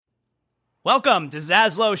Welcome to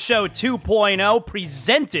Zaslow Show 2.0,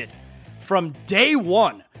 presented from day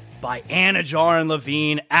one by Anajar and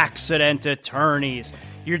Levine Accident Attorneys.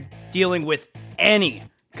 You're dealing with any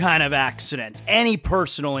kind of accident, any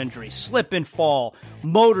personal injury, slip and fall,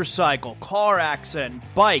 motorcycle, car accident,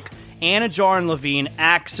 bike. Anajar and Levine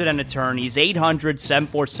Accident Attorneys,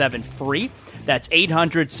 800-747-FREE. That's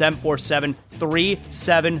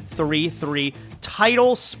 800-747-3733.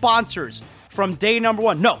 Title sponsors from day number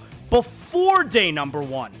one. No, before day number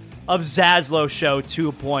one of Zaslow Show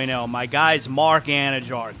 2.0. My guys, Mark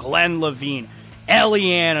Anajar, Glenn Levine, Ellie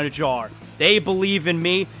Anajar. They believe in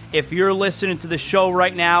me. If you're listening to the show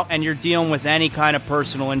right now and you're dealing with any kind of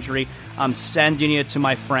personal injury, I'm sending you to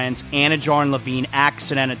my friends, Anajar and Levine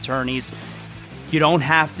Accident Attorneys. You don't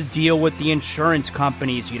have to deal with the insurance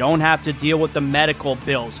companies. You don't have to deal with the medical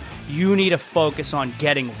bills. You need to focus on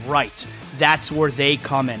getting right. That's where they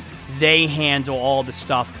come in. They handle all the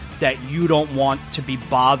stuff that you don't want to be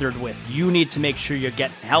bothered with. You need to make sure you're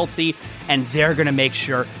getting healthy, and they're going to make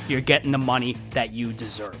sure you're getting the money that you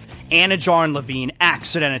deserve. Anajar and Levine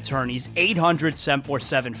Accident Attorneys,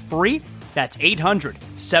 800-747-FREE. That's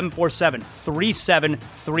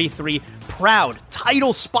 800-747-3733. Proud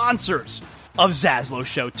title sponsors of Zaslow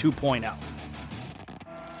Show 2.0.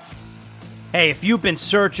 Hey, if you've been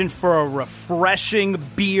searching for a refreshing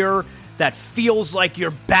beer that feels like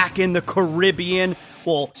you're back in the Caribbean,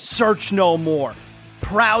 well, search no more.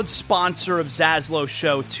 Proud sponsor of Zaslow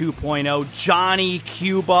Show 2.0, Johnny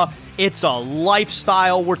Cuba. It's a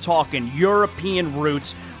lifestyle. We're talking European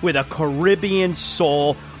roots with a Caribbean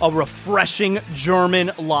soul, a refreshing German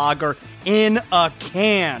lager in a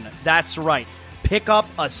can. That's right. Pick up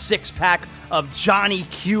a six-pack of Johnny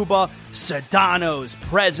Cuba, Sedanos,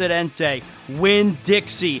 Presidente,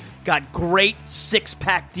 Winn-Dixie. Got great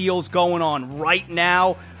six-pack deals going on right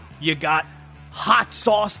now. You got hot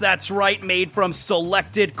sauce, that's right, made from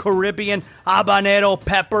selected Caribbean habanero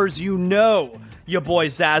peppers. You know your boy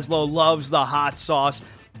Zaslow loves the hot sauce.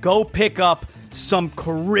 Go pick up some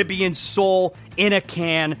Caribbean soul in a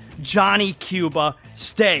can. Johnny Cuba,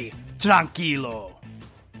 stay tranquilo.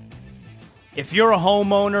 If you're a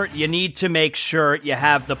homeowner, you need to make sure you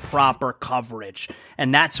have the proper coverage.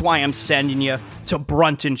 And that's why I'm sending you to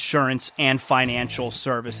Brunt Insurance and Financial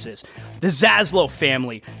Services. The Zaslow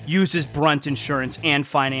family uses Brunt Insurance and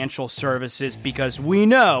Financial Services because we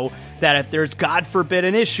know that if there's, God forbid,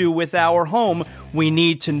 an issue with our home, we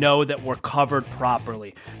need to know that we're covered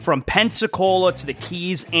properly. From Pensacola to the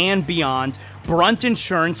Keys and beyond, Brunt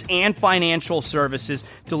Insurance and Financial Services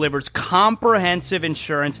delivers comprehensive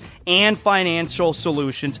insurance and financial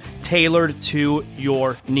solutions tailored to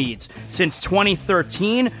your needs. Since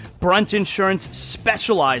 2013, Brunt Insurance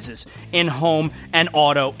specializes in home and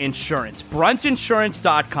auto insurance.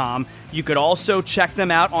 BruntInsurance.com. You could also check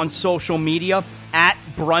them out on social media at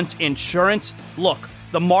Brunt Insurance. Look,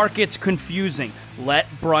 the market's confusing. Let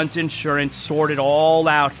Brunt Insurance sort it all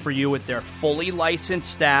out for you with their fully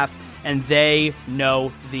licensed staff, and they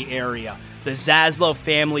know the area. The Zaslow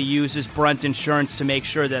family uses Brunt Insurance to make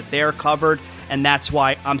sure that they're covered, and that's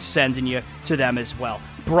why I'm sending you to them as well.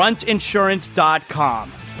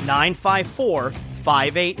 BruntInsurance.com,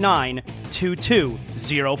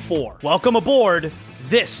 954-589-2204. Welcome aboard.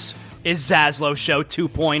 This is Zaslow Show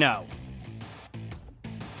 2.0.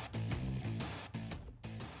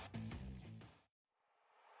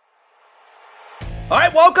 All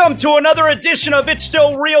right, welcome to another edition of It's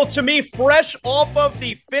Still Real to Me, fresh off of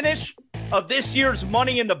the finish of this year's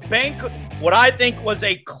Money in the Bank, what I think was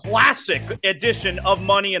a classic edition of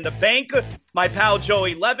Money in the Bank. My pal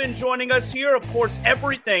Joey Levin joining us here. Of course,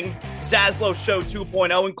 everything Zaslow Show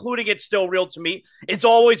 2.0, including It's Still Real to Me, is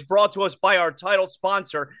always brought to us by our title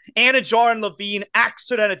sponsor, Anajar and Levine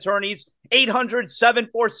Accident Attorneys,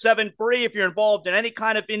 800-747-FREE. If you're involved in any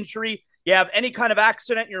kind of injury, you have any kind of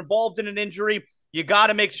accident, you're involved in an injury, you got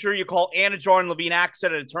to make sure you call Anajar and Levine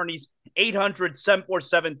Accident Attorneys,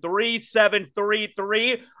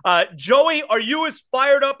 800-747-3733. Joey, are you as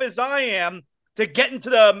fired up as I am to get into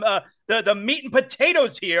the meat and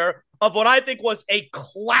potatoes here of what I think was a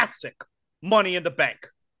classic Money in the Bank?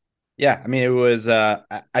 Yeah, I mean, it was, I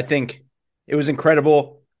think it was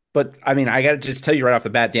incredible. But, I mean, I got to just tell you right off the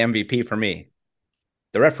bat, the MVP for me,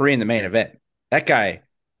 the referee in the main event, that guy,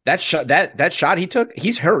 that shot he took,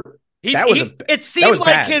 he's hurt. It seemed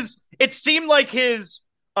like his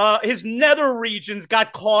nether regions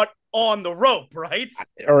got caught on the rope, right?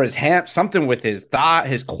 Or his hand, something with his thigh,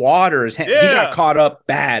 his quad, or his hand. He got caught up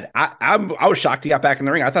bad. I was shocked he got back in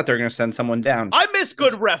the ring. I thought they were going to send someone down. I miss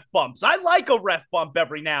good ref bumps. I like a ref bump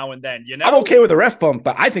every now and then, you know? I'm okay with a ref bump,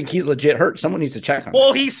 but I think he's legit hurt. Someone needs to check on him.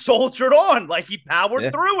 Well, he soldiered on. Like, he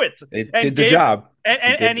powered through it. It did the job.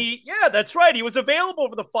 Yeah, that's right. He was available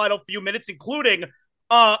for the final few minutes, including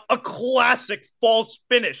a classic false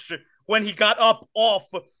finish when he got up off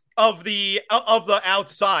of the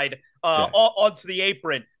outside onto the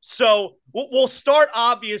apron. So we'll start,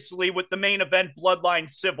 obviously, with the main event,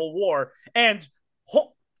 Bloodline Civil War. And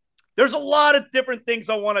there's a lot of different things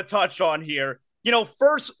I want to touch on here. You know,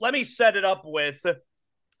 first, let me set it up with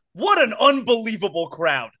what an unbelievable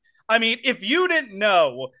crowd. I mean, if you didn't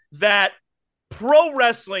know that pro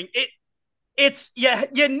wrestling,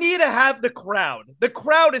 you need to have the crowd. The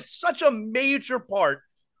crowd is such a major part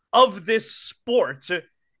of this sport.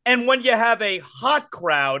 And when you have a hot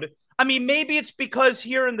crowd, I mean, maybe it's because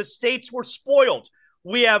here in the States we're spoiled.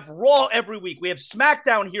 We have Raw every week. We have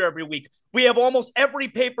SmackDown here every week. We have almost every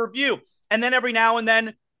pay-per-view. And then every now and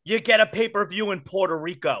then you get a pay-per-view in Puerto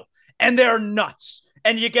Rico and they're nuts.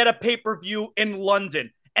 And you get a pay-per-view in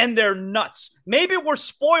London and they're nuts. Maybe we're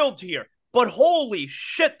spoiled here, but holy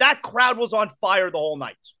shit, that crowd was on fire the whole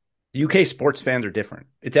night. UK sports fans are different.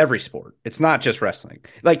 It's every sport. It's not just wrestling.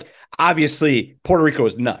 Like, obviously, Puerto Rico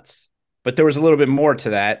was nuts, but there was a little bit more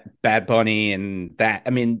to that. Bad Bunny and that.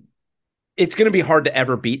 I mean, it's going to be hard to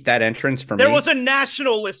ever beat that entrance for me. There was a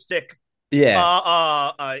nationalistic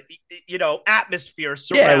atmosphere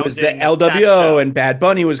surrounding. Yeah, it was the LWO and Bad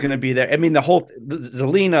Bunny was going to be there. I mean, the whole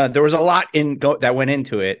Zelina, there was a lot that went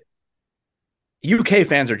into it. UK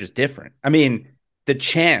fans are just different. I mean, the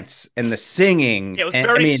chants and the singing. Yeah, it was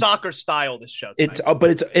very soccer style, this show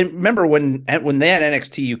tonight. Remember when they had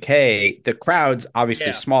NXT UK, the crowd's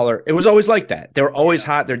obviously smaller. It was always like that. They were always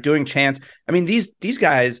hot. They're doing chants. I mean, these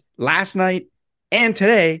guys last night and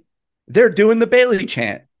today, they're doing the Bayley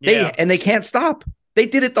chant. They can't stop. They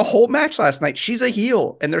did it the whole match last night. She's a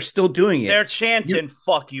heel, and they're still doing it. They're chanting,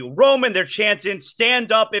 fuck you, Roman. They're chanting,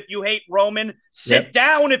 stand up if you hate Roman. Sit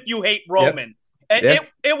down if you hate Roman. And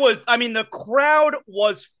it was, I mean, the crowd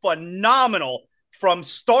was phenomenal from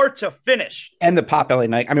start to finish. And the pop LA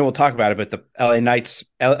Knight, I mean, we'll talk about it, but the LA Knights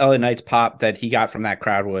pop that he got from that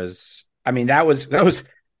crowd was, I mean, that was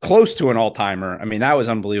close to an all-timer. I mean, that was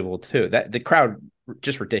unbelievable too. That the crowd,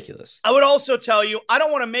 just ridiculous. I would also tell you, I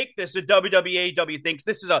don't want to make this a WWE AEW thing.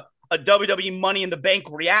 This is a WWE Money in the Bank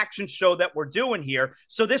reaction show that we're doing here.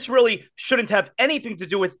 So this really shouldn't have anything to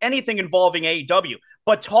do with anything involving AEW.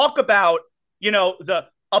 But talk about, you know, the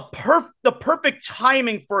perfect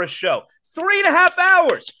timing for a show. 3.5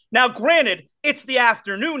 hours. Now, granted, it's the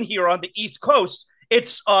afternoon here on the East Coast.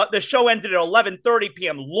 It's the show ended at 11:30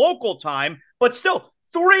 p.m. local time, but still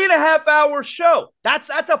 3.5 hour show. That's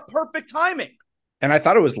a perfect timing. And I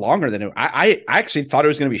thought it was longer than it. I actually thought it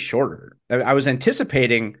was going to be shorter. I was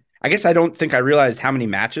anticipating. I guess I don't think I realized how many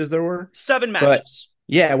matches there were. 7 matches.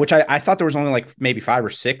 Yeah, which I thought there was only like maybe 5 or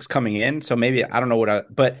 6 coming in. So maybe I don't know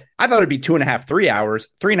but I thought it'd be 2.5, 3 hours.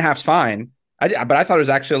 3.5's fine. But I thought it was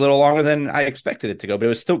actually a little longer than I expected it to go. But it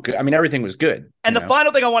was still good. I mean, everything was good. And the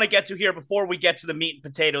final thing I want to get to here before we get to the meat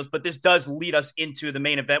and potatoes, but this does lead us into the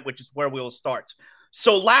main event, which is where we will start.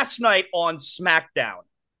 So last night on SmackDown,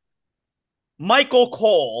 Michael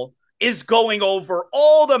Cole is going over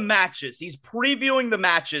all the matches. He's previewing the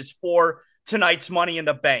matches for tonight's Money in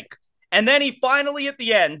the Bank. And then he finally, at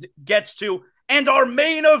the end, gets to, and our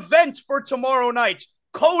main event for tomorrow night,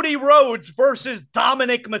 Cody Rhodes versus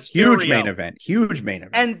Dominic Mysterio. Huge main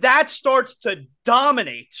event. And that starts to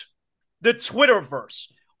dominate the Twitterverse.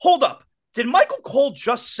 Hold up. Did Michael Cole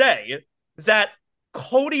just say that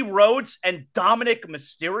Cody Rhodes and Dominic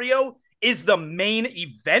Mysterio is the main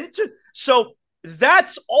event? So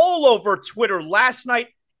that's all over Twitter last night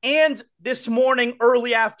and this morning,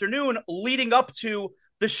 early afternoon, leading up to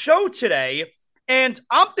the show today. And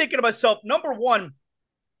I'm thinking to myself, number one,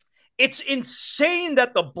 it's insane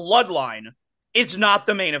that the Bloodline is not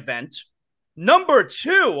the main event. Number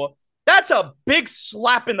two, that's a big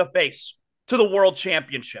slap in the face to the World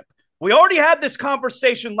Championship. We already had this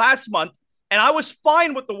conversation last month, and I was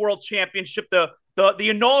fine with the World Championship, the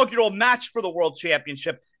inaugural match for the World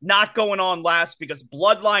Championship, not going on last because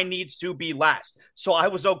Bloodline needs to be last. So I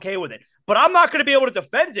was okay with it. But I'm not going to be able to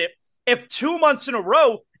defend it if 2 months in a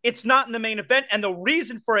row it's not in the main event. And the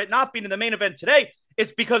reason for it not being in the main event today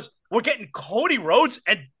is because we're getting Cody Rhodes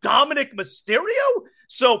and Dominic Mysterio.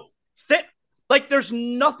 So, there's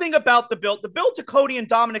nothing about the build. The build to Cody and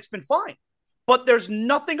Dominic's been fine. But there's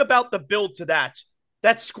nothing about the build to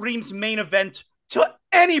that screams main event to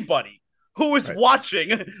anybody. who was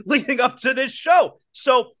watching leading up to this show.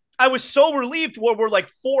 So I was so relieved where we're like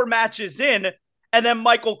 4 matches in, and then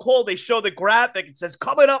Michael Cole, they show the graphic. It says,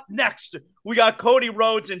 coming up next, we got Cody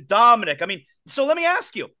Rhodes and Dominic. I mean, so let me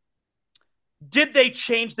ask you, did they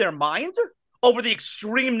change their mind over the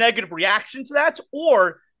extreme negative reaction to that?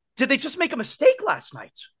 Or did they just make a mistake last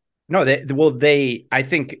night? No, I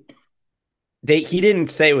think he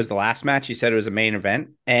didn't say it was the last match. He said it was a main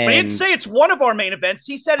event. And but he didn't say it's one of our main events.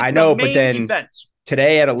 He said it's I know, the main but then event.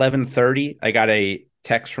 Today at 11:30, I got a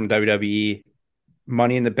text from WWE.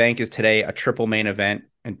 Money in the Bank is today a triple main event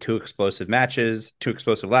and 2 explosive matches, 2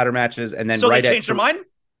 explosive ladder matches. And then so they changed their mind?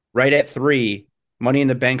 Right at 3, Money in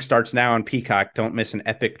the Bank starts now on Peacock. Don't miss an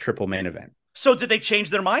epic triple main event. So did they change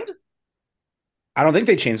their mind? I don't think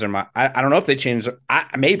they changed their mind. I don't know if they changed.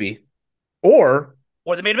 Maybe. Or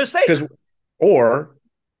they made a mistake. Or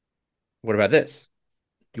what about this?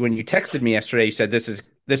 When you texted me yesterday, you said this.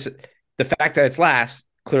 The fact that it's last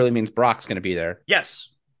clearly means Brock's going to be there. Yes.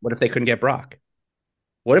 What if they couldn't get Brock?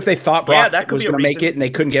 What if they thought Brock was going to make it and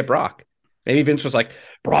they couldn't get Brock? Maybe Vince was like,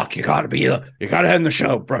 Brock, you got to end the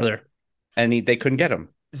show, brother. And they couldn't get him.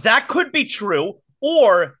 That could be true.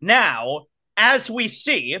 Or now, as we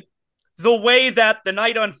see, the way that the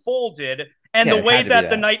night unfolded and the way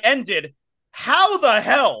that the night ended, how the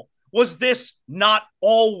hell was this not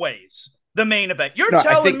always the main event? You're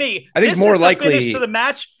telling me I think this more is likely the finish to the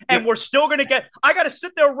match, and we're still going to get. I got to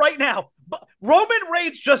sit there right now. Roman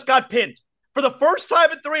Reigns just got pinned for the first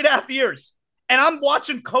time in 3.5 years, and I'm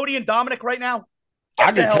watching Cody and Dominic right now.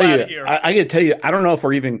 I can tell you. I can tell you. I don't know if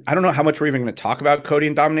we're even. I don't know how much we're even going to talk about Cody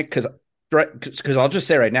and Dominic because I'll just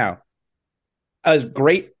say right now, a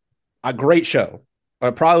great show,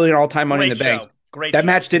 probably an all-time Money in the Bank. That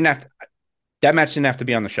match didn't have to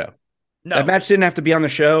be on the show. No. That match didn't have to be on the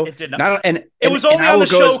show. It did not. It was only on the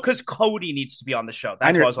show because Cody needs to be on the show.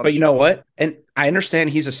 That's why I was on the show. But you know what? And I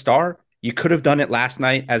understand he's a star. You could have done it last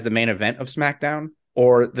night as the main event of SmackDown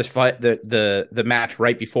or the fight, the match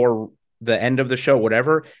right before the end of the show,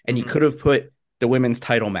 whatever. And you could have put the women's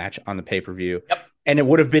title match on the pay-per-view. Yep. And it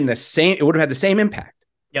would have been the same. It would have had the same impact.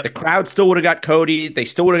 Yep. The crowd still would have got Cody. They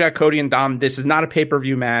still would have got Cody and Dom. This is not a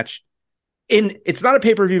pay-per-view match. It's not a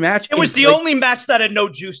pay-per-view match. It was the only match that had no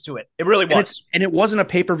juice to it. It really was. And it wasn't a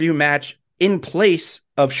pay-per-view match in place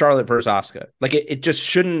of Charlotte versus Asuka. Like it just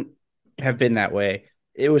shouldn't have been that way.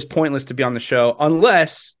 It was pointless to be on the show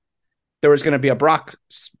unless there was going to be a Brock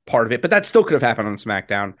part of it, but that still could have happened on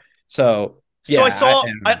SmackDown. So yeah, I saw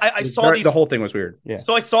these. The whole thing was weird. Yeah.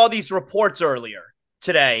 So I saw these reports earlier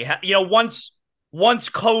today. You know, once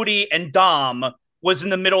Cody and Dom was in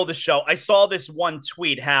the middle of the show, I saw this one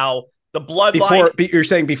tweet how the bloodline. You're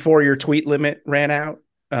saying before your tweet limit ran out?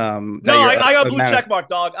 No, I got blue check mark,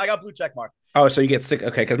 dog. I got blue check mark. Oh, so you get sick?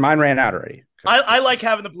 Okay, because mine ran out already. I like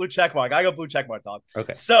having the blue check mark. I got blue check mark, dog.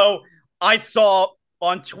 Okay. So I saw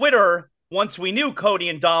on Twitter once we knew Cody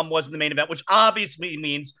and Dom wasn't the main event, which obviously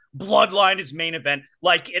means Bloodline is main event,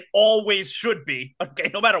 like it always should be.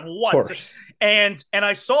 Okay, no matter what. And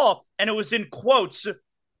I saw, and it was in quotes,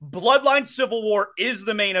 Bloodline Civil War is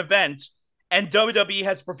the main event. And WWE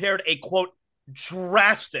has prepared a, quote,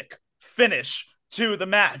 drastic finish to the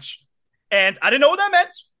match. And I didn't know what that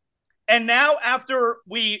meant. And now after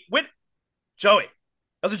we went, Joey,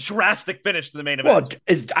 that was a drastic finish to the main event.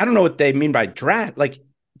 Well, I don't know what they mean by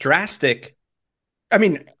drastic. I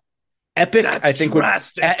mean, epic, I think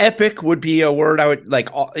epic would be a word I would like.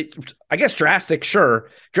 I guess drastic, sure.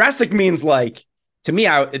 Drastic means like, to me,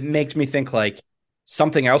 it makes me think like,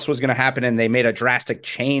 something else was going to happen and they made a drastic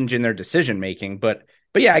change in their decision making. But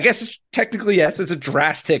yeah, I guess it's technically, yes, it's a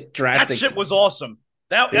drastic. That shit was awesome.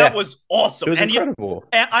 That was awesome. It was incredible.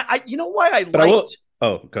 You know why I liked.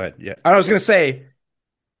 Go ahead. Yeah. I was going to say,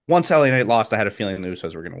 once LA Knight lost, I had a feeling the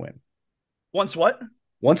Usos were going to win. Once what?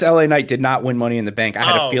 Once LA Knight did not win Money in the Bank, I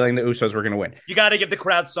had a feeling the Usos were going to win. You got to give the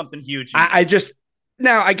crowd something huge. I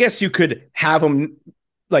guess you could have them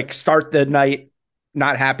like start the night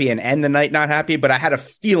not happy and end the night not happy, but I had a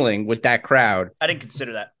feeling with that crowd. I didn't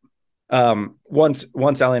consider that. Once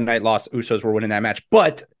LA Knight lost, Usos were winning that match,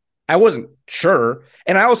 but I wasn't sure.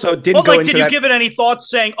 And I also didn't go into did you give it any thoughts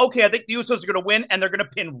saying, okay, I think the Usos are going to win and they're going to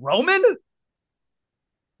pin Roman?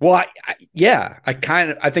 Well, I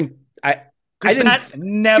think that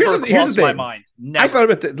never crossed my mind. Never. I thought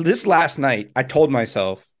about this last night. I told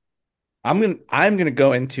myself, I'm going to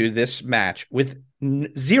go into this match with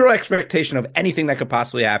zero expectation of anything that could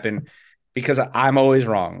possibly happen because I'm always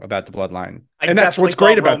wrong about the Bloodline. And that's what's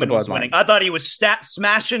great about the Bloodline. I thought he was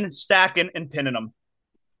smashing, stacking, and pinning them.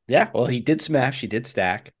 Yeah, well, he did smash, he did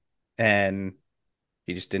stack, and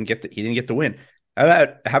he just didn't get the win.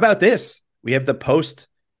 How about this? We have the post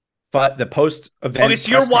the post event. Okay,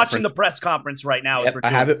 so you're watching the press conference right now. Yep, I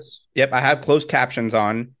have it. Yep, I have closed captions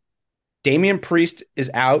on. Damian Priest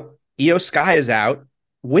is out. Io Sky is out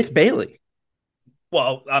with Bayley.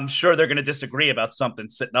 Well, I'm sure they're going to disagree about something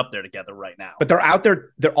sitting up there together right now. But they're out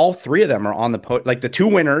there. They're all three of them are on the post. Like the two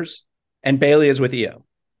winners, and Bayley is with Io.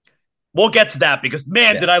 We'll get to that because,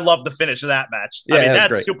 man, did I love the finish of that match. I mean,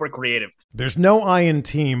 that's super creative. There's no I in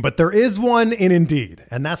team, but there is one in Indeed,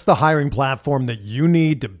 and that's the hiring platform that you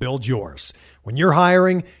need to build yours. When you're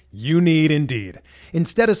hiring, you need Indeed.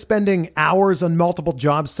 Instead of spending hours on multiple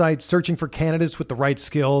job sites searching for candidates with the right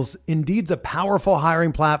skills, Indeed's a powerful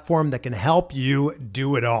hiring platform that can help you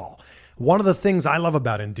do it all. One of the things I love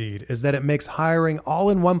about Indeed is that it makes hiring all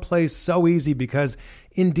in one place so easy because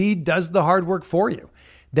Indeed does the hard work for you.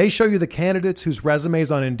 They show you the candidates whose resumes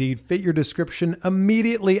on Indeed fit your description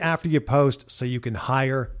immediately after you post so you can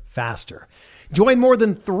hire faster. Join more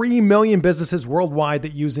than 3 million businesses worldwide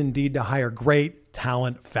that use Indeed to hire great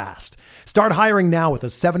talent fast. Start hiring now with a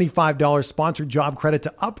 $75 sponsored job credit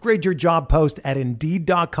to upgrade your job post at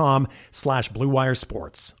Indeed.com/Blue Wire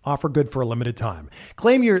Sports. Offer good for a limited time.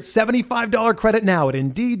 Claim your $75 credit now at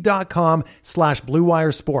Indeed.com/Blue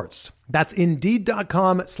Wire Sports. That's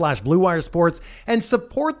Indeed.com/Blue Wire Sports, and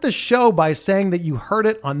support the show by saying that you heard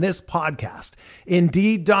it on this podcast.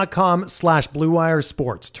 Indeed.com/Blue Wire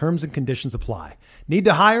Sports. Terms and conditions apply. Need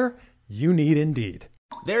to hire? You need Indeed.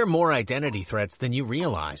 There are more identity threats than you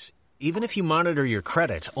realize. Even if you monitor your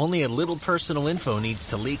credit, only a little personal info needs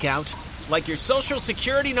to leak out, like your social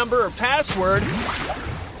security number or password.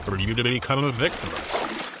 For you to become a victim.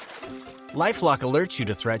 LifeLock alerts you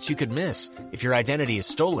to threats you could miss. If your identity is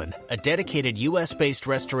stolen, a dedicated U.S.-based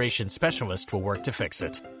restoration specialist will work to fix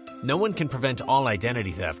it. No one can prevent all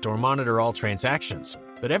identity theft or monitor all transactions,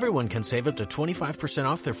 but everyone can save up to 25%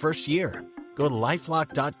 off their first year. Go to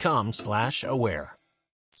LifeLock.com/aware.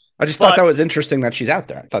 I just thought that was interesting that she's out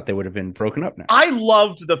there. I thought they would have been broken up now. I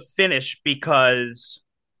loved the finish because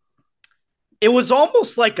it was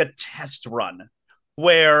almost like a test run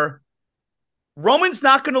where Roman's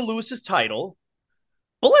not going to lose his title,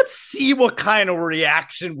 but let's see what kind of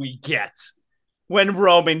reaction we get when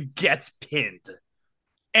Roman gets pinned.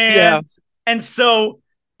 And so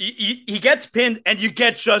he gets pinned and you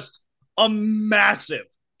get just a massive,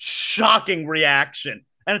 shocking reaction.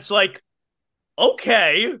 And it's like,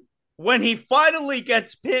 okay, when he finally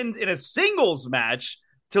gets pinned in a singles match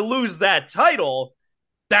to lose that title,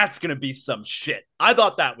 that's going to be some shit. I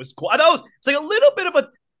thought that was cool. I thought it's like a little bit of a,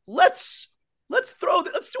 let's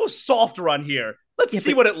do a soft run here. Let's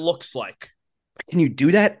see what it looks like. Can you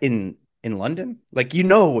do that in London? Like,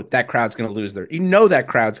 that crowd's going to lose that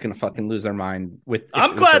crowd's going to fucking lose their mind with.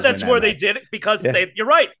 I'm glad that's where they did it because you're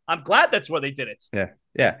right. I'm glad that's where they did it. Yeah.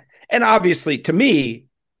 Yeah. And obviously to me,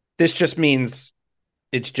 this just means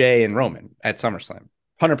it's Jay and Roman at SummerSlam.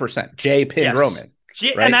 100%. Jay pinned Roman.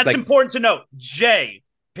 Right? And that's important to note. Jay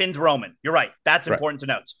pinned Roman. You're right. That's important to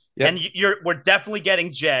note. Yep. And we're definitely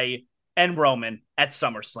getting Jay and Roman at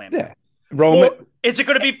SummerSlam. Yeah. Roman. Or is it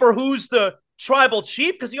going to be for who's the tribal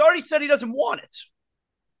chief? Because he already said he doesn't want it.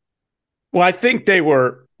 Well, I think they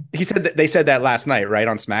said that last night, right?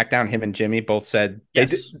 On SmackDown, him and Jimmy both said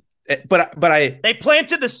yes. They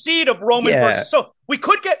planted the seed of Roman versus Solo. We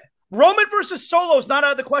could get Roman versus Solo is not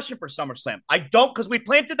out of the question for SummerSlam. Because we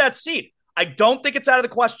planted that seed. I don't think it's out of the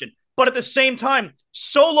question. But at the same time,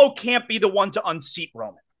 Solo can't be the one to unseat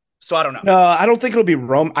Roman. So I don't know. No, I don't think it'll be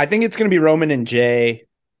Roman. I think it's going to be Roman and Jay.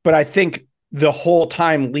 But I think the whole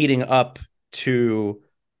time leading up to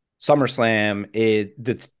SummerSlam,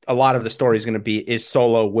 a lot of the story is going to be, is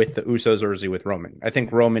Solo with the Usos or is he with Roman? I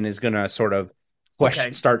think Roman is going to sort of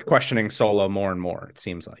start questioning Solo more and more, it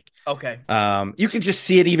seems like. Okay. You could just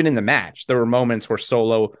see it even in the match. There were moments where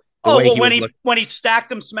Solo... when he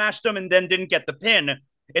stacked him, smashed him, and then didn't get the pin,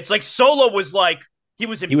 it's like Solo was like, he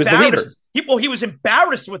was embarrassed. He was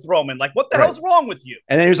embarrassed with Roman. Like, what the hell's wrong with you?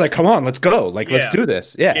 And then he was like, come on, let's go. Like, let's do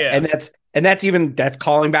this. Yeah. And that's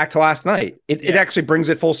calling back to last night. It actually brings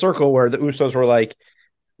it full circle where the Usos were like,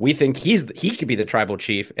 we think he could be the tribal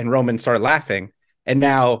chief. And Roman started laughing. And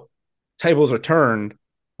now tables are turned.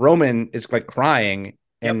 Roman is like crying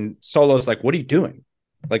and Solo's like, what are you doing?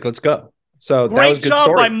 Like, let's go. So great that was a good job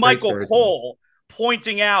story. by Michael Cole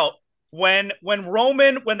pointing out when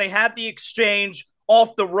they had the exchange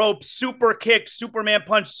off the rope, super kick, Superman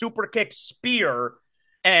punch, super kick, spear,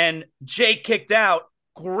 and Jay kicked out.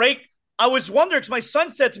 Great. I was wondering, because my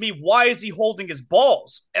son said to me, why is he holding his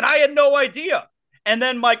balls? And I had no idea. And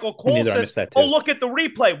then Michael Cole says, oh, look at the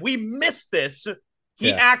replay. We missed this.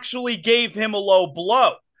 He actually gave him a low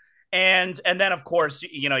blow. And then, of course,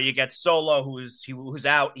 you get Solo, who's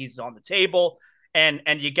out. He's on the table. and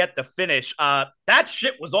you get the finish. That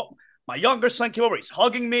shit was all. My younger son came over. He's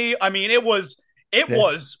hugging me. I mean, it was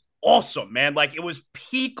awesome, man. Like, it was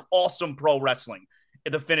peak awesome pro wrestling.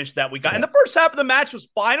 The finish that we got. And the first half of the match was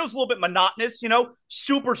fine. It was a little bit monotonous,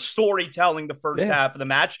 super storytelling the first half of the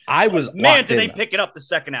match. Man, did they pick it up the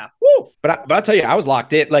second half. Woo! But I'll tell you, I was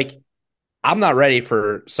locked in. Like, I'm not ready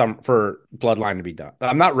for Bloodline to be done.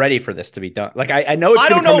 I'm not ready for this to be done. Like, I know it's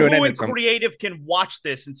going to come to an end. I don't know who in creative can watch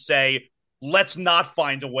this and say, let's not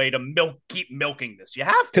find a way to keep milking this. You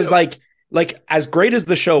have to. Because like as great as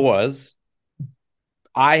the show was,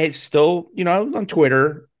 I still, on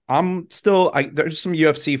Twitter, there's some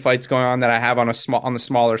UFC fights going on that I have on the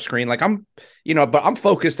smaller screen. Like, but I'm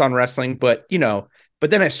focused on wrestling, but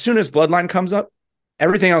then as soon as Bloodline comes up,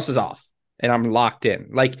 everything else is off and I'm locked in.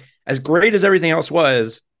 Like, as great as everything else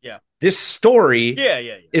was, this story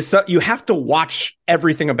is, you have to watch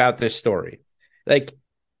everything about this story. Like,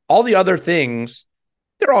 all the other things,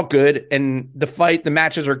 they're all good, and the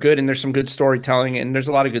matches are good, and there's some good storytelling, and there's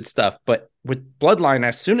a lot of good stuff. But with Bloodline,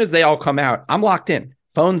 as soon as they all come out, I'm locked in.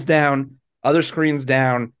 Phones down, other screens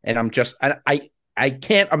down, and I'm just I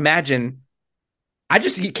can't imagine.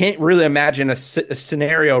 You can't really imagine a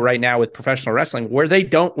scenario right now with professional wrestling where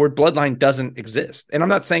Bloodline doesn't exist. And I'm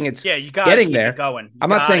not saying it's you gotta getting keep there. It going. I'm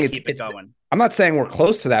not saying it's going. I'm not saying we're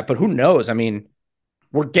close to that, but who knows? I mean,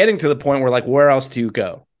 we're getting to the point where, like, where else do you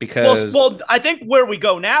go? Because well, I think where we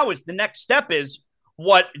go now is the next step is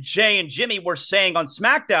what Jay and Jimmy were saying on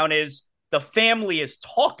SmackDown is the family is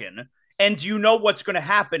talking, and you know what's going to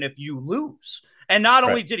happen if you lose. And not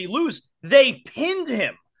only did he lose, they pinned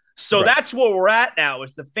him. So that's where we're at now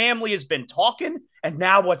is the family has been talking, and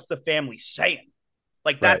now what's the family saying?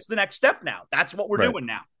 Like, that's the next step now. That's what we're doing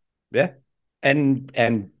now. Yeah. And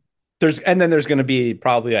then there's going to be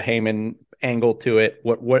probably a Heyman angle to it.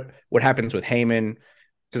 What happens with Heyman?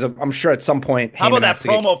 Because I'm sure at some point, how about that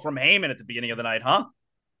promo from Heyman at the beginning of the night, huh?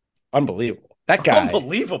 Unbelievable. That guy.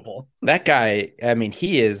 Unbelievable. That guy. I mean,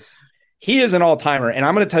 he is an all timer. And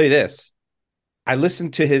I'm going to tell you this: I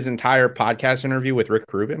listened to his entire podcast interview with Rick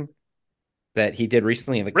Rubin that he did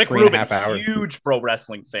recently in like Rick 3.5 hours. Huge pro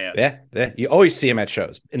wrestling fan. Yeah. You always see him at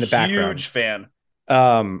shows in the background. Huge fan.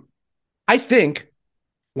 I think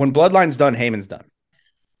when Bloodline's done, Heyman's done.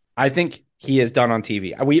 I think he is done on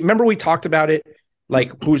TV. We talked about it,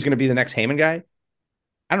 like, who's going to be the next Heyman guy.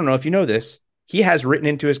 I don't know if you know this. He has written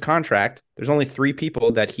into his contract, there's only 3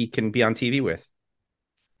 people that he can be on TV with.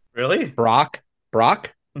 Really? Brock,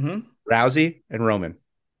 Rousey, and Roman.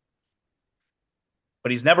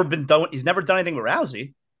 But he's never done anything with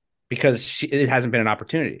Rousey. Because it hasn't been an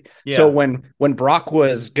opportunity. Yeah. So when Brock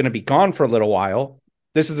was going to be gone for a little while,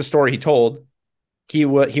 this is the story he told. He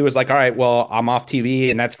was like, all right, well, I'm off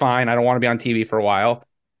TV, and that's fine. I don't want to be on TV for a while.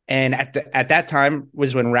 And at that time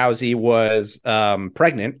was when Rousey was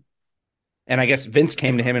pregnant. And I guess Vince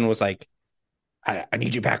came to him and was like, I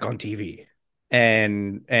need you back on TV.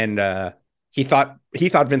 And he thought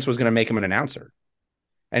Vince was going to make him an announcer.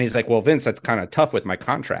 And he's like, well, Vince, that's kind of tough with my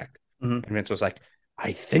contract. Mm-hmm. And Vince was like,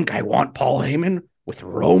 I think I want Paul Heyman with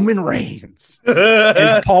Roman Reigns.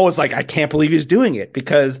 And Paul was like, I can't believe he's doing it,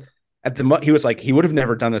 because he was like, he would have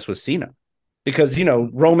never done this with Cena, because,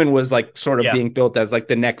 Roman was like sort of being built as like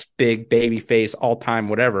the next big baby face all time,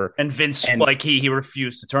 whatever. And Vince, he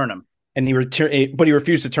refused to turn him. And he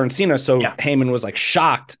refused to turn Cena. So Heyman was like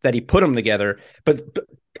shocked that he put them together. But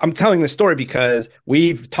I'm telling this story because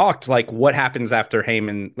we've talked like what happens after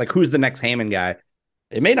Heyman, like who's the next Heyman guy.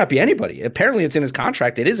 It may not be anybody. Apparently it's in his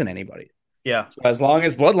contract. It isn't anybody. Yeah. So as long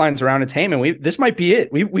as Bloodline's around, it's Heyman. This might be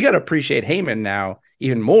it. We got to appreciate Heyman now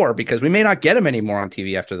even more, because we may not get him anymore on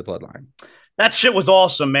TV after the Bloodline. That shit was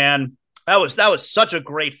awesome, man. That was such a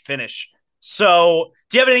great finish. So,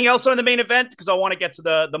 do you have anything else on the main event? Because I want to get to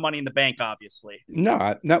the Money in the Bank, obviously.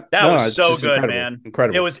 No. That was so good, incredible. Man.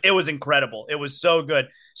 Incredible. It was incredible. It was so good.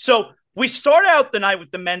 So we start out the night with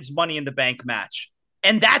the men's Money in the Bank match,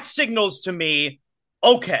 and that signals to me,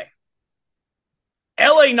 okay,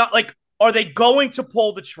 LA are they going to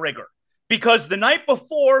pull the trigger? Because the night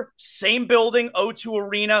before, same building, O2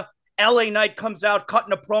 Arena, LA Knight comes out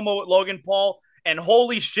cutting a promo with Logan Paul, and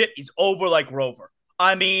holy shit, he's over like Rover.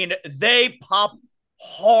 I mean, they pop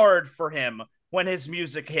hard for him when his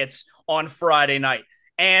music hits on Friday night.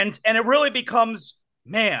 And it really becomes,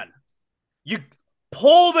 man, you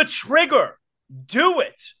pull the trigger. Do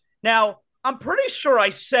it. Now, I'm pretty sure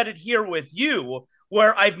I said it here with you,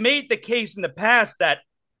 where I've made the case in the past that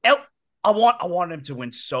I want him to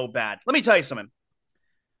win so bad. Let me tell you something.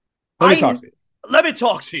 Let me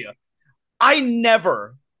talk to you. I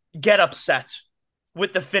never get upset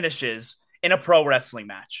with the finishes in a pro wrestling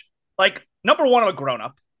match. Like, number one, I'm a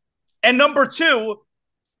grown-up. And number two,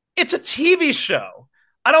 it's a TV show.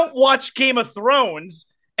 I don't watch Game of Thrones,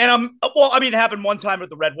 and it happened one time at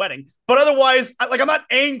the Red Wedding, but otherwise, I'm not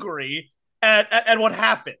angry at what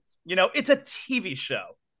happened. It's a TV show.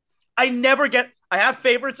 I have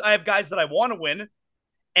favorites. I have guys that I want to win.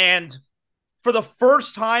 And for the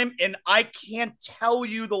first time, and I can't tell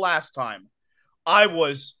you the last time, I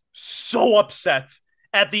was so upset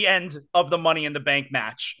at the end of the Money in the Bank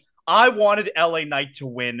match. I wanted LA Knight to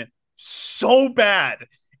win so bad.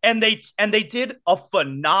 And they did a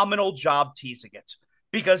phenomenal job teasing it.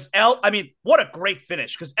 Because what a great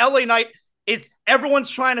finish. Because LA Knight everyone's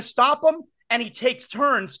trying to stop him, and he takes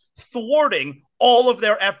turns thwarting all of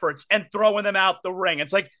their efforts and throwing them out the ring.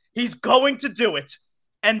 It's like he's going to do it.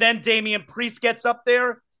 And then Damian Priest gets up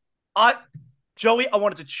there. Joey, I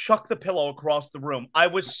wanted to chuck the pillow across the room. I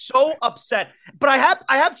was so upset. But I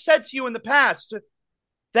have said to you in the past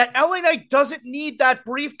that LA Knight doesn't need that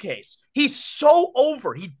briefcase. He's so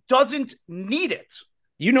over. He doesn't need it.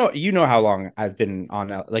 You know how long I've been on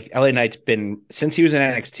LA Knight's been since he was in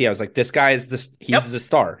NXT. I was like, this guy is the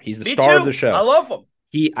star. He's the star of the show. I love him.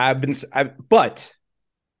 But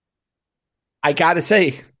I gotta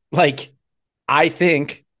say, I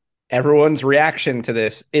think everyone's reaction to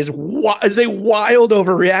this is a wild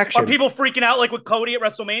overreaction. Are people freaking out like with Cody at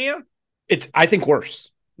WrestleMania? I think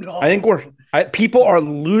worse. No. I think worse. People are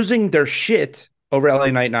losing their shit over LA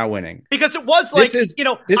Knight not winning. Because it was I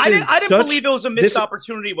didn't believe it was a missed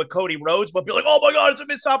opportunity with Cody Rhodes, but be like, oh my God, it's a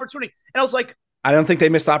missed opportunity. And I was like, I don't think they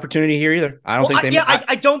missed opportunity here either. I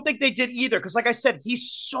don't think they did either. Because like I said,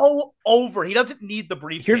 he's so over. He doesn't need the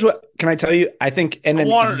briefcase. Here's what, can I tell you? I think, I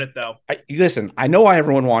wanted it though. Listen, I know why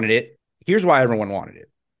everyone wanted it. Here's why everyone wanted it.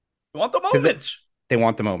 You want the moment. They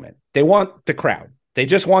want the moment. They want the crowd. They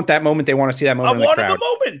just want that moment. They want to see that moment. I wanted the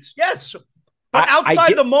moment. Yes. But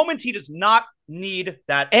outside the moment, he does not need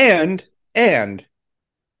that. And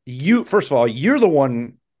you, first of all, you're the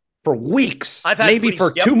one for weeks, maybe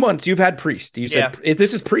Priest, 2 months, you've had Priest. You said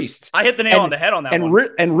this is Priest. I hit the nail on the head on that one.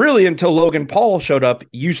 And really, until Logan Paul showed up,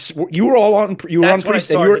 you were all on. You were on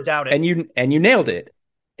Priest, and you nailed it.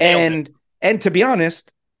 And to be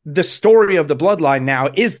honest, the story of the bloodline now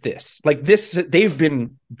is this. They've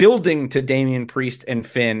been building to Damian Priest and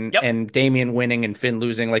Finn, and Damian winning and Finn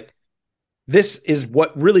losing. This is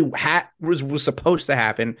what really was supposed to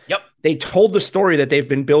happen. Yep. They told the story that they've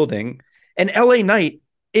been building, and LA Knight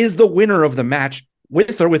is the winner of the match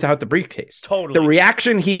with or without the briefcase. Totally. The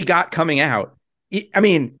reaction he got coming out.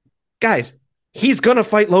 Guys, he's going to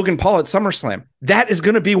fight Logan Paul at SummerSlam. That is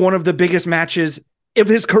going to be one of the biggest matches of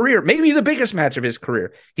his career, maybe the biggest match of his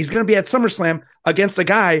career. He's going to be at SummerSlam against a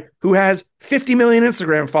guy who has 50 million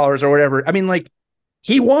Instagram followers or whatever.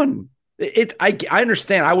 He won. I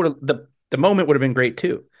understand. The moment would have been great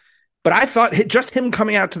too. But I thought just him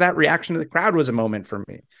coming out to that reaction to the crowd was a moment for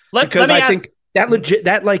me. I think that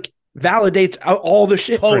validates all the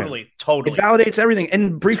shit. Totally. It validates everything.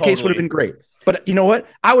 And briefcase would have been great. But you know what?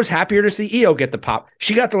 I was happier to see Io get the pop.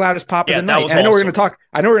 She got the loudest pop of the night. And I know we're going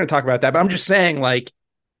to talk about that, but I'm just saying,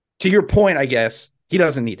 to your point, I guess he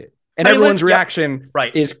doesn't need it. And everyone's reaction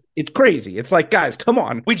is it's crazy. It's like, guys, come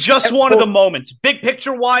on. We just wanted the moment. Big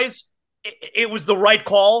picture wise, it was the right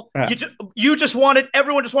call. Yeah. You just wanted,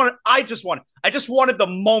 everyone just wanted, I just wanted the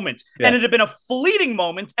moment. Yeah. And it had been a fleeting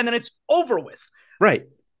moment, and then it's over with. Right.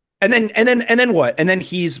 And then what? And then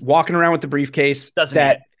he's walking around with the briefcase.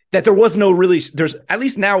 That there was no really, there's at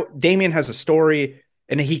least now Damian has a story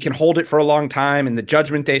and he can hold it for a long time, and the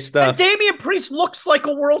Judgment Day stuff. And Damian Priest looks like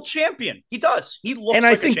a world champion. He does. He looks and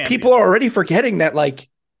like I think people are already forgetting that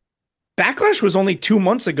Backlash was only 2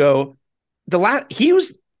 months ago.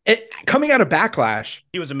 Coming out of Backlash,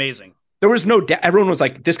 he was amazing. There was no everyone was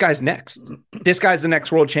like, this guy's next. This guy's the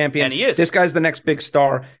next world champion. And he is. This guy's the next big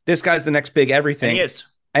star. This guy's the next big everything. And he is.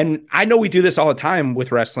 And I know we do this all the time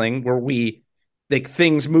with wrestling where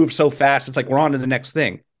things move so fast. It's like we're on to the next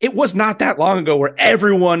thing. It was not that long ago where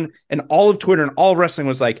everyone and all of Twitter and all of wrestling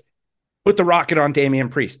was like, put the rocket on Damian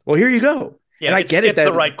Priest. Well, here you go. Yeah, and I get it. It's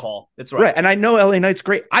the right call. It's right. And I know LA Knight's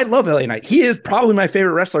great. I love LA Knight. He is probably my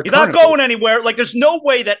favorite wrestler. He's not going anywhere. There's no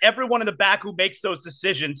way that everyone in the back who makes those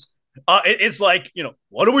decisions is like,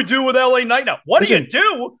 what do we do with LA Knight now? What do you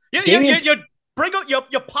do? You bring up,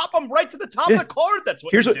 you pop them right to the top of the card. That's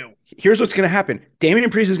what you do. Here's what's going to happen. Damian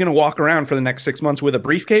Priest is going to walk around for the next 6 months with a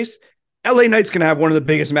briefcase. LA Knight's going to have one of the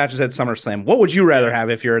biggest matches at SummerSlam. What would you rather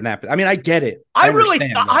have if you're in that? I get it. I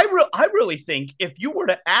really think if you were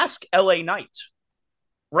to ask LA Knight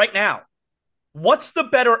right now, what's the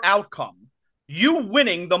better outcome? You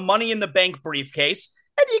winning the Money in the Bank briefcase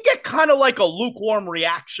and you get kind of like a lukewarm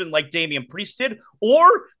reaction like Damian Priest did, or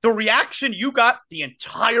the reaction you got the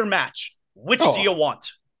entire match. Which do you want?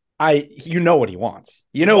 You know what he wants.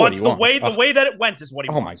 You know what he wants. The way that it went is what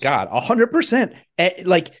he wants. Oh my God, 100%.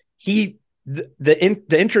 Like the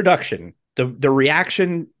introduction, the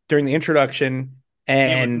reaction during the introduction,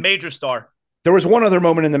 and major star. There was one other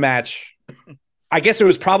moment in the match. I guess it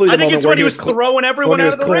was probably the moment when he was throwing everyone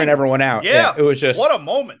out of the clearing ring. everyone out. Yeah, it was just what a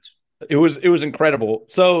moment. It was incredible.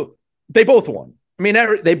 So they both won. I mean,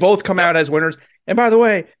 they both come out as winners. And by the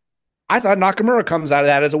way, I thought Nakamura comes out of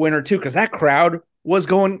that as a winner too, because that crowd was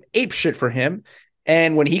going ape shit for him.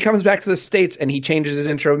 And when he comes back to the States and he changes his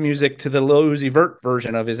intro music to the Lil Uzi Vert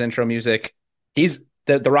version of his intro music,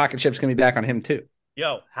 the rocket ship's gonna be back on him too.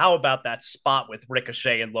 Yo, how about that spot with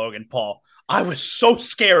Ricochet and Logan Paul? I was so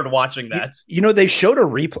scared watching that. They showed a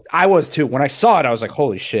replay. I was too. When I saw it, I was like,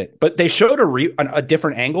 holy shit. But they showed a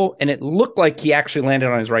different angle, and it looked like he actually landed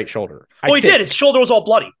on his right shoulder. He did. His shoulder was all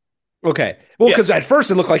bloody. Okay. Well, because at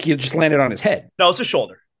first it looked like he just landed on his head. No, it's his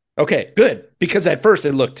shoulder. Okay, good. Because at first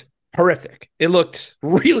it looked horrific. It looked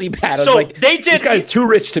really bad. I was like, this guy's too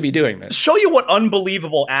rich to be doing this. Show you what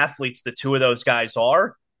unbelievable athletes the two of those guys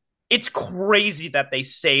are. It's crazy that they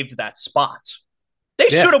saved that spot. They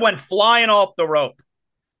should have went flying off the rope.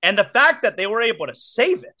 And the fact that they were able to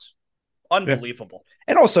save it, unbelievable.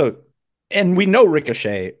 And also, and we know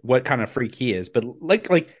Ricochet, what kind of freak he is, but like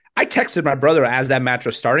I texted my brother as that match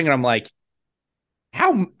was starting, and I'm like,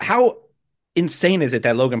 how insane is it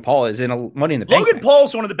that Logan Paul is in a Money in the Bank? Logan Paul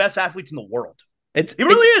is one of the best athletes in the world. He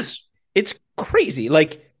really is. It's crazy.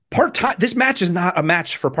 Like, part-time, this match is not a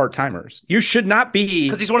match for part-timers. You should not be,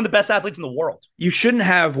 because he's one of the best athletes in the world. You shouldn't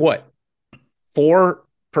have 4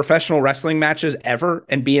 professional wrestling matches ever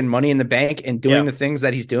and be in Money in the Bank and doing the things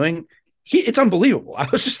that he's doing. It's unbelievable. I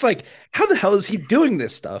was just like, how the hell is he doing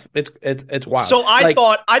this stuff? It's wild. So I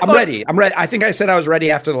thought I'm ready. I think I said I was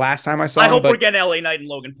ready after the last time I saw him. I hope we're getting LA Knight and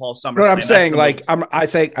Logan Paul SummerSlam. But I'm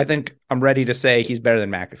saying, I think I'm ready to say he's better than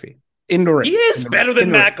McAfee. In the ring. He is better than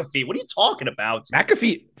McAfee. What are you talking about?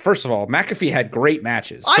 McAfee, first of all, McAfee had great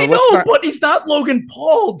matches. So I know, but he's not Logan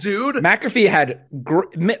Paul, dude. McAfee had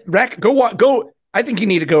go. I think you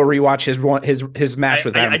need to go rewatch his match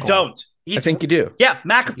with Adam Cole. I don't. I think you do. Yeah,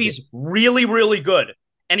 McAfee's really, really good,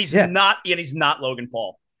 and he's not Logan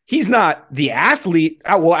Paul. He's not the athlete.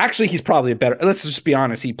 Well, actually, he's probably a better. Let's just be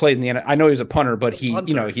honest. He played in the. I know he was a punter, but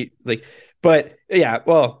But yeah,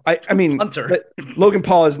 well, I mean, Logan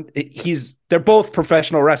Paul they're both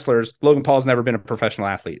professional wrestlers. Logan Paul's never been a professional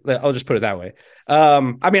athlete. I'll just put it that way. I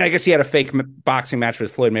mean, I guess he had a fake boxing match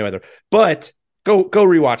with Floyd Mayweather, but go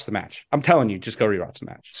rewatch the match. I'm telling you, just go rewatch the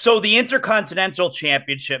match. So the Intercontinental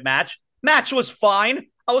Championship match was fine.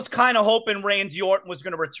 I was kind of hoping Randy Orton was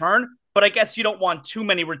going to return, but I guess you don't want too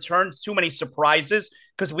many returns, too many surprises,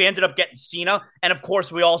 because we ended up getting Cena. And of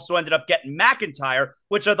course, we also ended up getting McIntyre,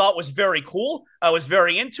 which I thought was very cool. I was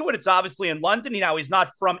very into it. It's obviously in London. He's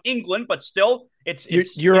not from England, but still,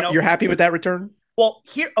 you're happy with that return? Well,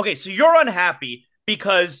 so you're unhappy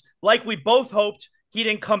because, like we both hoped, he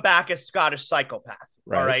didn't come back as Scottish Psychopath.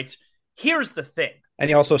 Right. All right. Here's the thing. And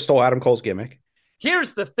he also stole Adam Cole's gimmick.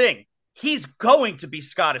 Here's the thing. He's going to be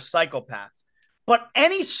Scottish Psychopath. But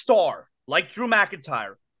any star like Drew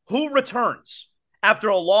McIntyre who returns after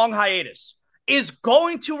a long hiatus is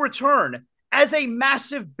going to return as a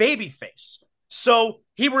massive babyface. So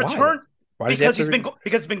he returned because he's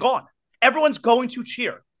been gone. Everyone's going to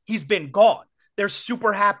cheer. He's been gone. They're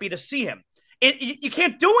super happy to see him. You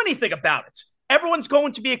can't do anything about it. Everyone's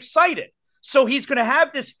going to be excited. So he's going to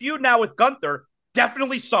have this feud now with Gunther,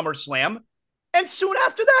 definitely SummerSlam. And soon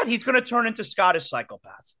after that, he's going to turn into Scottish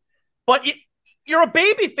Psychopath. But you're a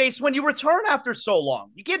babyface when you return after so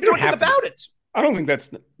long. You can't do anything about it. I don't think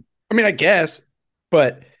I guess,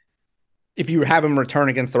 but if you have him return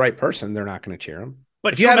against the right person, they're not going to cheer him.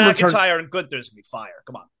 But if you have McIntyre and Gunther's going to be fire.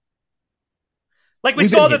 Come on. Like we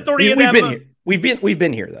saw the 30 of them. We've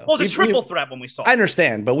been here though. Well, it's a triple threat when we saw it. I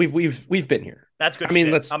understand, but we've been here. That's good.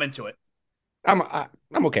 I'm into it. I'm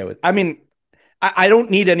okay with it. I mean, I don't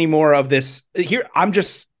need any more of this here.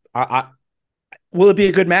 Will it be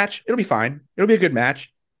a good match? It'll be fine. It'll be a good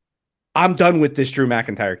match. I'm done with this Drew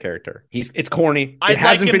McIntyre character. It's corny. I'd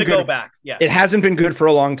like him to go back. Yeah. It hasn't been good for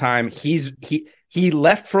a long time. He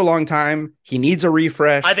left for a long time. He needs a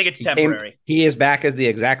refresh. I think it's temporary. He is back as the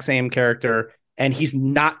exact same character, and he's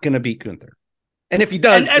not going to beat Gunther. And if he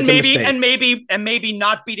does, and maybe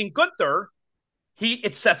not beating Gunther,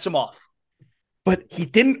 it sets him off. But he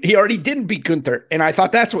didn't. He already didn't beat Gunther, and I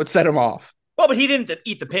thought that's what set him off. Well, but he didn't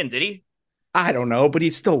eat the pin, did he? I don't know, but he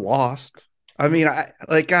still lost. I mean, I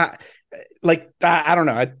don't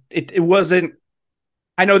know. It wasn't.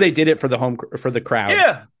 I know they did it for the crowd.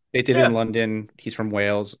 Yeah. They did it in London. He's from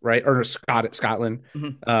Wales, right? Or Scotland.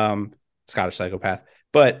 Mm-hmm. Scottish psychopath.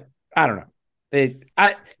 But I don't know.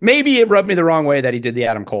 Maybe it rubbed me the wrong way that he did the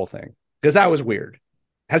Adam Cole thing, because that was weird.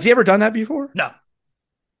 Has he ever done that before? No.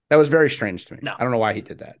 That was very strange to me. No. I don't know why he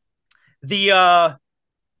did that. The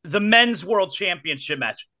men's world championship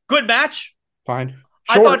match. Good match. Fine.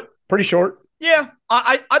 Short. Pretty short. Yeah.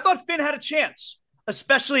 I thought Finn had a chance,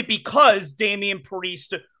 especially because Damian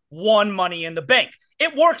Priest won Money in the Bank.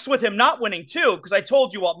 It works with him not winning too, because I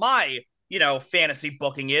told you what my, fantasy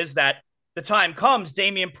booking is, that the time comes,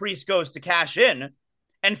 Damian Priest goes to cash in,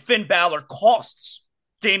 and Finn Balor costs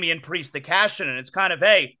Damian Priest the cash in, and it's kind of,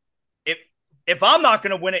 hey, if I'm not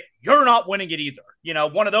going to win it, you're not winning it either.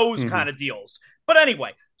 One of those kind of deals. But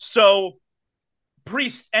anyway, so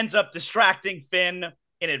Priest ends up distracting Finn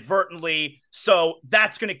inadvertently, so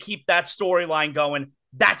that's going to keep that storyline going.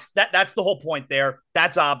 That's the whole point there.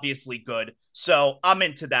 That's obviously good. So I'm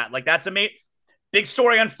into that. Like, that's amazing. Big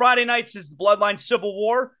story on Friday nights is the Bloodline Civil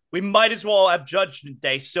War. We might as well have Judgment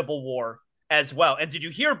Day Civil War as well. And did you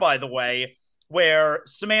hear, by the way, where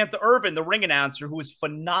Samantha Irvin, the ring announcer, who is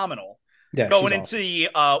phenomenal, going into the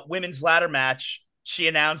women's ladder match, she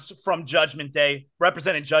announced from Judgment Day,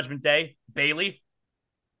 representing Judgment Day, Bayley.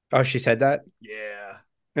 Oh, she said that?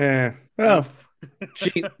 Yeah. Well,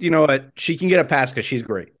 she, you know what? She can get a pass because she's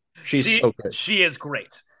great. She's so good. She is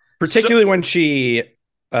great. Particularly when she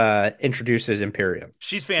introduces Imperium.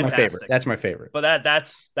 She's fantastic. My favorite. That's my favorite. But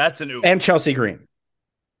that's an oof. And Chelsea Green.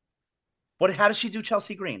 How does she do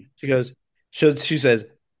Chelsea Green? She says,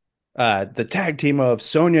 the tag team of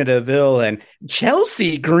Sonya Deville and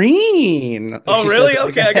Chelsea Green. Oh, really?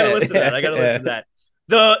 Okay, I gotta listen to that.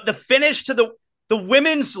 The finish to the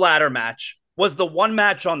women's ladder match was the one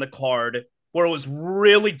match on the card where it was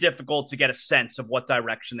really difficult to get a sense of what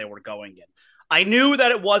direction they were going in. I knew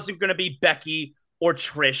that it wasn't going to be Becky or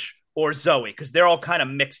Trish or Zoe, because they're all kind of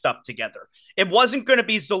mixed up together. It wasn't going to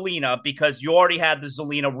be Zelina, because you already had the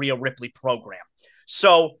Zelina Rhea Ripley program.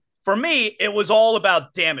 So for me, it was all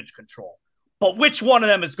about damage control. But which one of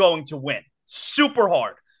them is going to win? Super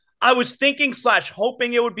hard. I was thinking /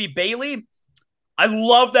 hoping it would be Bayley. I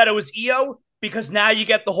love that it was Io, because now you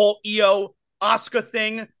get the whole Io Asuka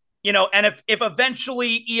thing, and if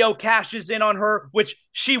eventually Io cashes in on her, which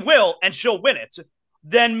she will, and she'll win it,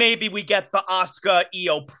 then maybe we get the Asuka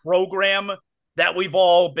Io program that we've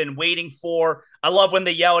all been waiting for. I love when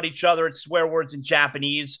they yell at each other at swear words in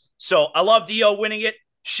Japanese. So I loved Io winning it.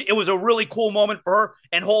 It was a really cool moment for her,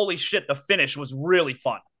 and holy shit, the finish was really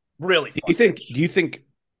fun. Really fun. Do you think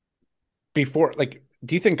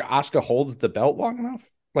Asuka holds the belt long enough?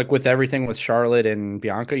 Like, with everything with Charlotte and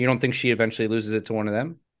Bianca, you don't think she eventually loses it to one of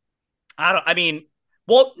them? I'd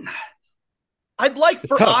like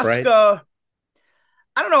for tough, Asuka. Right?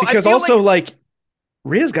 I don't know. Because also,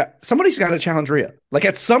 somebody's got to challenge Rhea. Like,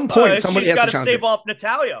 at some point, somebody has to stave off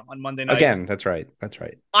Natalya on Monday night. Again, that's right.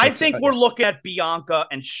 I think we're looking at Bianca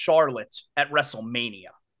and Charlotte at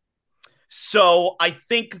WrestleMania. So I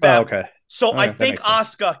think that. Oh, okay. So I think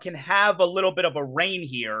Asuka can have a little bit of a reign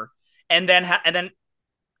here, and then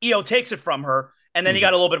Io takes it from her, and then you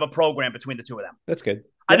got a little bit of a program between the two of them. That's good.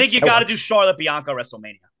 I think you got to do Charlotte Bianca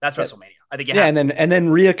WrestleMania. That's WrestleMania. I think you have. And then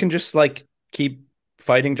Rhea can just keep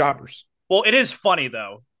fighting jobbers. Well, it is funny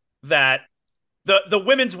though that the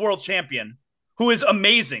women's world champion, who is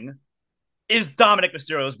amazing, is Dominic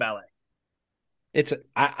Mysterio's valet. It's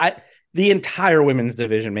the entire women's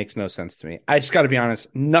division makes no sense to me. I just got to be honest.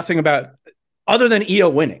 Nothing about other than Io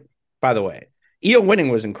winning. By the way, Io winning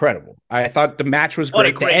was incredible. I thought the match was great. What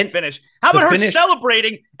a great finish. How about her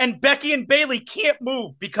celebrating and Becky and Bayley can't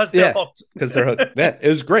move because they're hooked? Because they're hooked. Yeah, it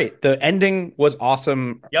was great. The ending was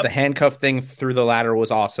awesome. Yep. The handcuff thing through the ladder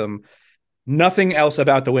was awesome. Nothing else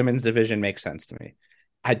about the women's division makes sense to me.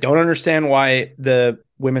 I don't understand why the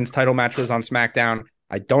women's title match was on SmackDown.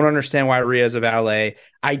 I don't understand why Rhea's a valet.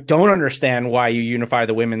 I don't understand why you unify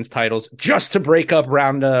the women's titles just to break up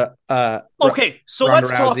Ronda. Okay, so Ronda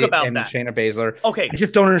let's Rousey talk about and that. Shayna Baszler. Okay, I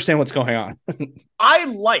just don't understand what's going on. I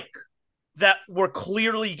like that we're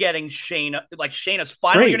clearly getting Shayna. Like, Shayna's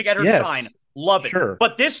finally going to get her shine. Love it. Sure.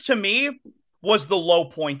 But this to me was the low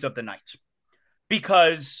point of the night,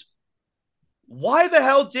 because why the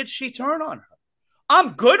hell did she turn on her?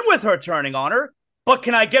 I'm good with her turning on her, but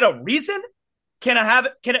can I get a reason? Can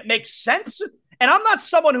it make sense? And I'm not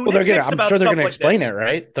someone who nitpicks about stuff like this. I'm sure they're going to explain it,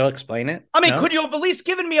 right? They'll explain it. I mean, could you have at least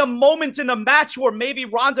given me a moment in the match where maybe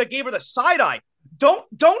Ronda gave her the side eye?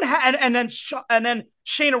 And then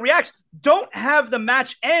Shayna reacts. Don't have the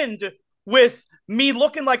match end with me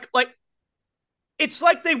looking like it's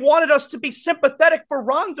like they wanted us to be sympathetic for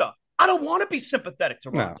Ronda. I don't want to be sympathetic to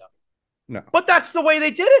Ronda. No. But that's the way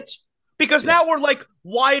they did it. Because now we're like,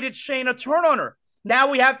 why did Shayna turn on her?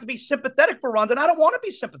 Now we have to be sympathetic for Ronda, and I don't want to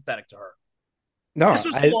be sympathetic to her. No, this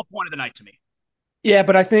was the low point of the night to me. Yeah,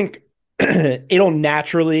 but I think it'll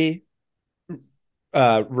naturally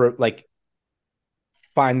find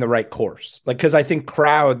the right course. Like, because I think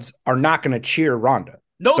crowds are not going to cheer Ronda.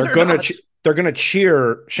 No, they're going to they're going to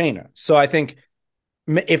cheer Shayna. So I think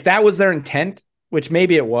if that was their intent, which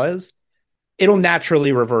maybe it was, it'll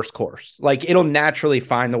naturally reverse course. Like, it'll naturally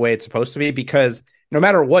find the way it's supposed to be, because no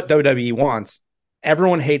matter what WWE wants,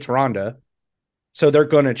 everyone hates Ronda, so they're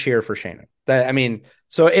going to cheer for Shayna.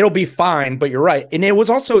 So it'll be fine, but you're right. And it was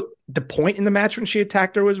also the point in the match when she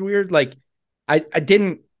attacked her was weird. Like, I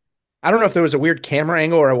don't know if there was a weird camera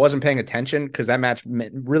angle or I wasn't paying attention, because that match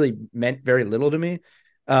really meant very little to me.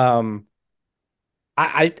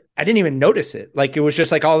 I didn't even notice it. Like, it was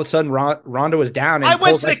just like all of a sudden Ronda was down. And I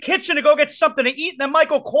went to the kitchen to go get something to eat, and then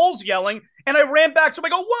Michael Cole's yelling, and I ran back to him. I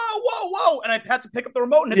go, whoa, whoa, whoa. And I had to pick up the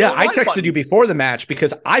remote. And I texted you before the match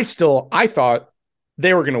because I thought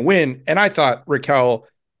they were going to win. And I thought Raquel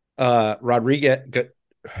Rodriguez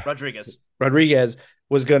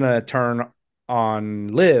was going to turn on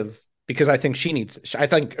Liv, because I think I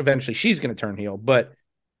think eventually she's going to turn heel. But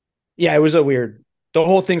yeah, it was the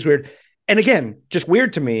whole thing's weird. And again, just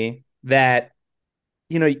weird to me that,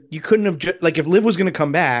 you couldn't have, like, if Liv was going to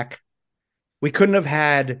come back, we couldn't have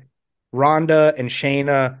had Ronda and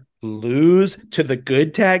Shayna lose to the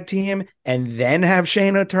good tag team and then have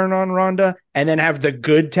Shayna turn on Ronda and then have the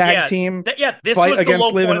good tag team this fight was the against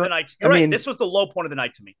low Liv point of the night. You're right. This was the low point of the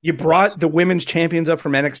night to me. You brought the women's champions up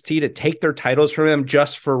from NXT to take their titles from them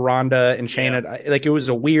just for Ronda and Shayna. Yeah. Like, it was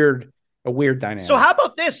a weird dynamic. So how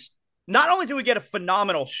about this? Not only do we get a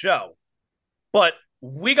phenomenal show, but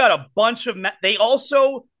we got a bunch of they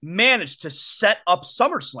also managed to set up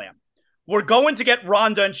SummerSlam. We're going to get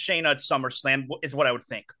Ronda and Shayna at SummerSlam, is what I would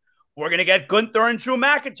think. We're going to get Gunther and Drew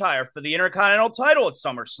McIntyre for the Intercontinental title at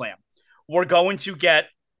SummerSlam. We're going to get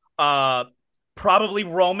probably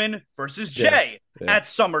Roman versus Jay at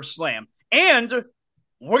SummerSlam. And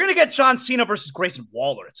we're going to get John Cena versus Grayson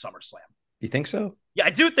Waller at SummerSlam. You think so? Yeah,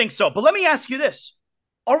 I do think so. But let me ask you this.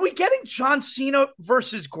 Are we getting John Cena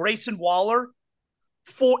versus Grayson Waller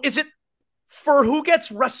is it for who gets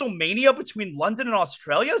WrestleMania between London and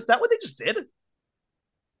Australia? Is that what they just did?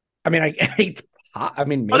 I mean, maybe.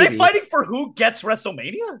 Are they fighting for who gets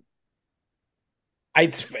WrestleMania? Are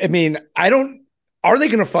they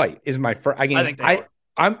going to fight? Is my first. I think they are.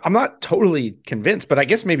 I'm not totally convinced, but I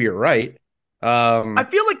guess maybe you're right. I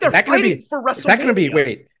feel like they're fighting for WrestleMania.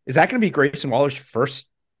 Is that going to be Grayson Waller's first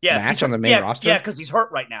match on the main roster? Yeah, because he's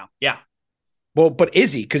hurt right now. Yeah. Well, but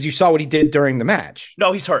is he? Because you saw what he did during the match.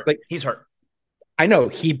 No, he's hurt. He's hurt. I know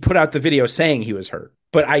he put out the video saying he was hurt,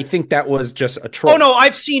 but I think that was just a troll. Oh no,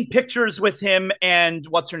 I've seen pictures with him and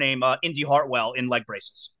what's her name, Indy Hartwell in leg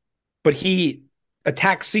braces. But he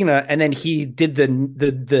attacked Cena, and then he did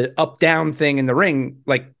the up down thing in the ring,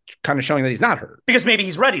 like kind of showing that he's not hurt because maybe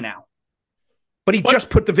he's ready now. But he just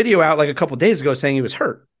put the video out like a couple days ago saying he was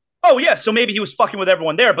hurt. Oh yeah, so maybe he was fucking with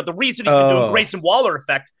everyone there. But the reason he's been doing Grayson Waller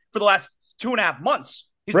effect for the last 2.5 months,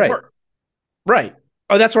 he's been hurt. Right.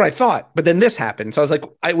 Oh, that's what I thought. But then this happened. So I was like,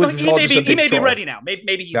 he may be ready now.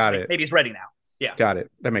 Maybe he's ready now. Yeah. Got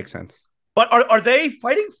it. That makes sense. But are they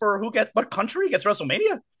fighting for what country gets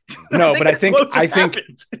WrestleMania? No, but I think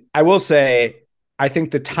I will say, I think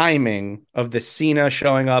the timing of the Cena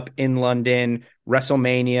showing up in London,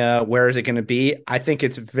 WrestleMania, where is it going to be? I think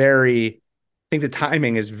the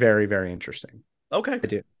timing is very, very interesting. Okay. I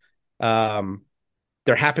do.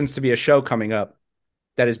 There happens to be a show coming up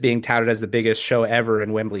that is being touted as the biggest show ever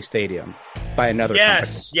in Wembley Stadium by another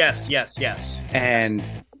company. Yes. And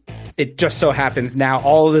it just so happens now,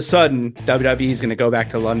 all of a sudden, WWE is going to go back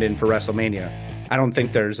to London for WrestleMania. I don't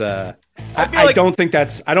think there's a. I don't think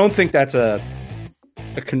that's a.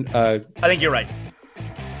 I think you're right.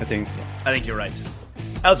 I think you're right.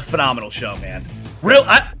 That was a phenomenal show, man.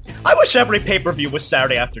 I wish every pay-per-view was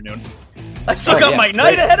Saturday afternoon. I still got my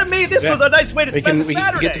night ahead of me. This was a nice way to spend the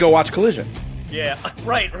Saturday. We get to go watch Collision. Yeah,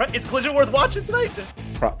 right. Is Collision worth watching tonight?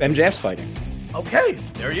 MJF's fighting. Okay,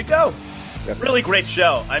 there you go. Definitely. Really great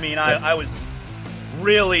show. I mean, I was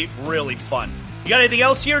really, really fun. You got anything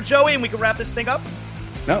else here, Joey, and we can wrap this thing up?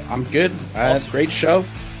 No, I'm good. Awesome. Great show.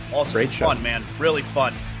 Awesome. Great show. Fun, man. Really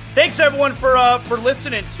fun. Thanks, everyone, for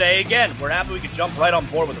listening today. Again, we're happy we could jump right on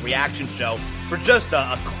board with a reaction show for just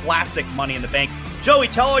a classic Money in the Bank. Joey,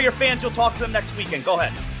 tell all your fans you'll talk to them next weekend. Go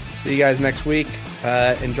ahead. See you guys next week.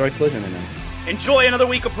 Enjoy Collision tonight. Enjoy another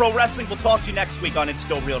week of pro wrestling. We'll talk to you next week on It's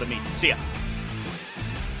Still Real to Me. See ya.